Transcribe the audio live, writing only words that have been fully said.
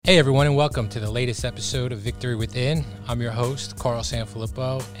Hey everyone, and welcome to the latest episode of Victory Within. I'm your host, Carl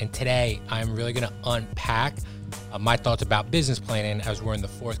Sanfilippo, and today I'm really going to unpack my thoughts about business planning as we're in the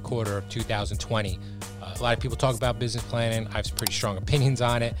fourth quarter of 2020. A lot of people talk about business planning. I have some pretty strong opinions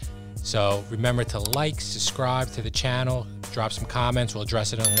on it. So remember to like, subscribe to the channel, drop some comments. We'll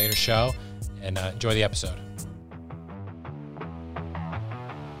address it on a later show, and enjoy the episode.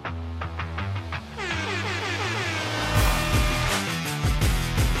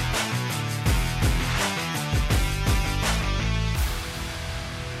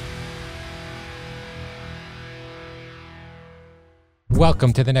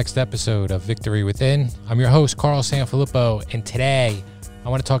 Welcome to the next episode of Victory Within. I'm your host, Carl Sanfilippo, and today I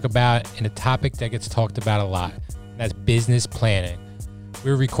want to talk about a topic that gets talked about a lot, and that's business planning.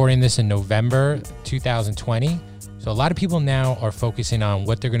 We're recording this in November 2020, so a lot of people now are focusing on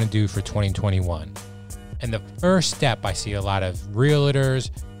what they're going to do for 2021. And the first step I see a lot of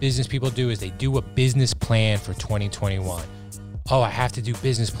realtors, business people do is they do a business plan for 2021. Oh, I have to do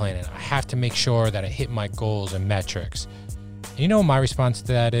business planning. I have to make sure that I hit my goals and metrics. And you know what my response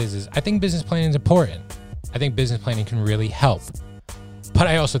to that is I think business planning is important. I think business planning can really help, but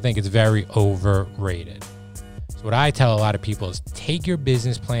I also think it's very overrated. So what I tell a lot of people is take your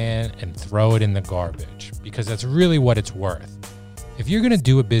business plan and throw it in the garbage, because that's really what it's worth. If you're going to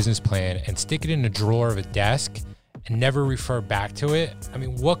do a business plan and stick it in a drawer of a desk and never refer back to it, I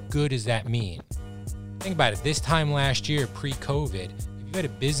mean, what good does that mean? Think about it. This time last year, pre-COVID, if you had a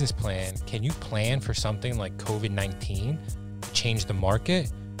business plan, can you plan for something like COVID-19? Change the market?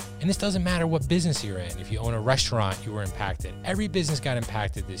 And this doesn't matter what business you're in. If you own a restaurant, you were impacted. Every business got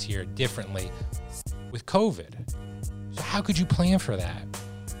impacted this year differently with COVID. So how could you plan for that?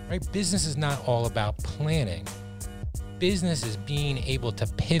 Right? Business is not all about planning. Business is being able to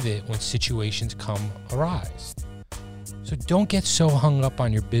pivot when situations arise. So don't get so hung up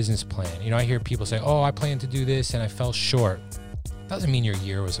on your business plan. You know, I hear people say, oh, I planned to do this and I fell short. Doesn't mean your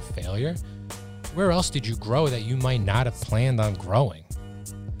year was a failure. Where else did you grow that you might not have planned on growing?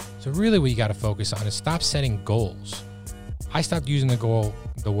 So really what you got to focus on is stop setting goals. I stopped using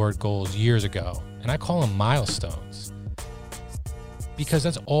the word goals years ago, and I call them milestones. Because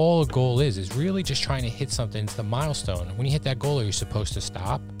that's all a goal is really just trying to hit something. It's the milestone. When you hit that goal, are you supposed to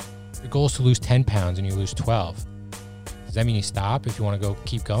stop? Your goal is to lose 10 pounds and you lose 12. Does that mean you stop if you want to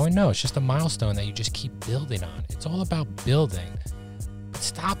keep going? No, it's just a milestone that you just keep building on. It's all about building.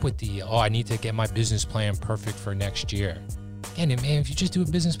 Stop with I need to get my business plan perfect for next year. Again, man, if you just do a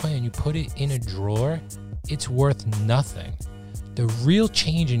business plan and you put it in a drawer, it's worth nothing. The real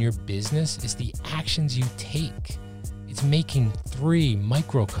change in your business is the actions you take. It's making 3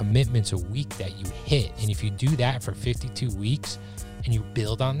 micro commitments a week that you hit. And if you do that for 52 weeks and you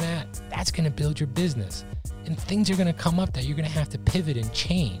build on that, that's going to build your business. And things are going to come up that you're going to have to pivot and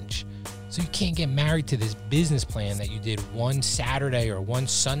change. So you can't get married to this business plan that you did one Saturday or one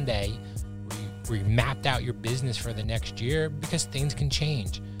Sunday where you mapped out your business for the next year, because things can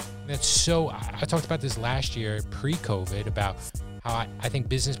change. I talked about this last year pre-COVID about how I think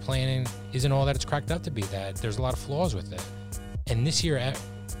business planning isn't all that it's cracked up to be, that there's a lot of flaws with it. And this year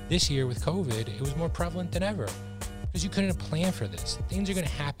with COVID, it was more prevalent than ever because you couldn't plan for this. Things are going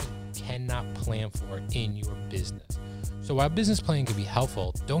to happen you cannot plan for in your business. So while business planning can be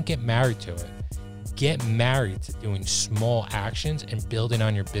helpful, don't get married to it. Get married to doing small actions and building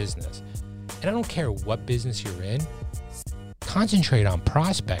on your business. And I don't care what business you're in, concentrate on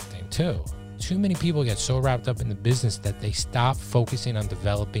prospecting too. Too many people get so wrapped up in the business that they stop focusing on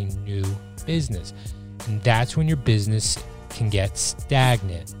developing new business. And that's when your business can get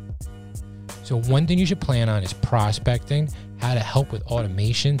stagnant. So one thing you should plan on is prospecting, how to help with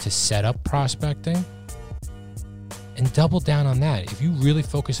automation to set up prospecting. And double down on that. If you really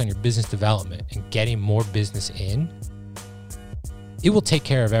focus on your business development and getting more business in, it will take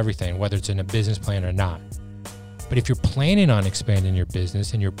care of everything, whether it's in a business plan or not. But if you're planning on expanding your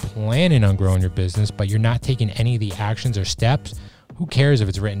business and you're planning on growing your business, but you're not taking any of the actions or steps, who cares if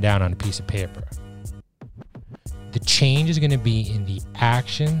it's written down on a piece of paper? The change is going to be in the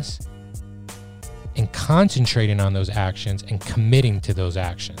actions and concentrating on those actions and committing to those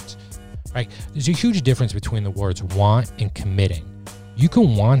actions. Right? There's a huge difference between the words want and committing. You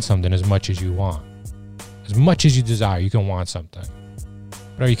can want something as much as you want. As much as you desire, you can want something.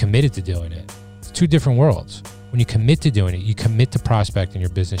 But are you committed to doing it? It's 2 different worlds. When you commit to doing it, you commit to prospecting, your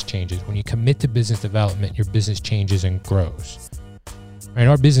business changes. When you commit to business development, your business changes and grows. Right? In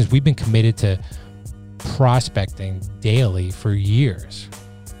our business, we've been committed to prospecting daily for years.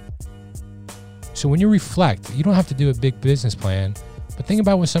 So when you reflect, you don't have to do a big business plan, but think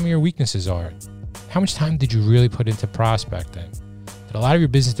about what some of your weaknesses are. How much time did you really put into prospecting? Did a lot of your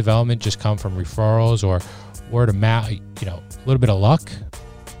business development just come from referrals or word of mouth, a little bit of luck?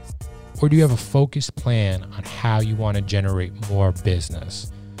 Or do you have a focused plan on how you want to generate more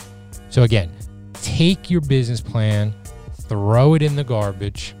business? So again, take your business plan, throw it in the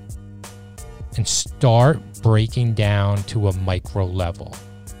garbage, and start breaking down to a micro level.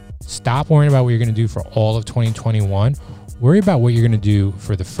 Stop worrying about what you're going to do for all of 2021. Worry about what you're going to do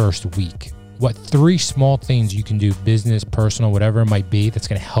for the first week. What 3 small things you can do, business, personal, whatever it might be, that's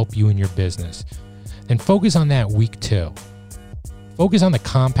going to help you in your business. Then focus on that week 2. Focus on the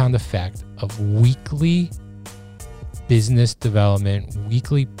compound effect of weekly business development,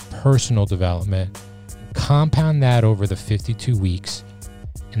 weekly personal development. Compound that over the 52 weeks.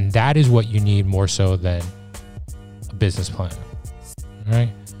 And that is what you need more so than a business plan. All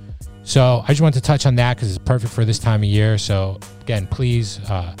right. So I just wanted to touch on that because it's perfect for this time of year. So again, please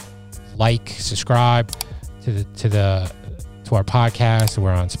like, subscribe to our podcast.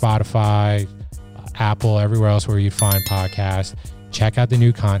 We're on Spotify, Apple, everywhere else where you find podcasts. Check out the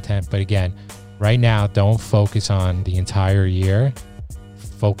new content. But again, right now, don't focus on the entire year.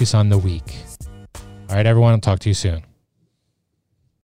 Focus on the week. All right, everyone. I'll talk to you soon.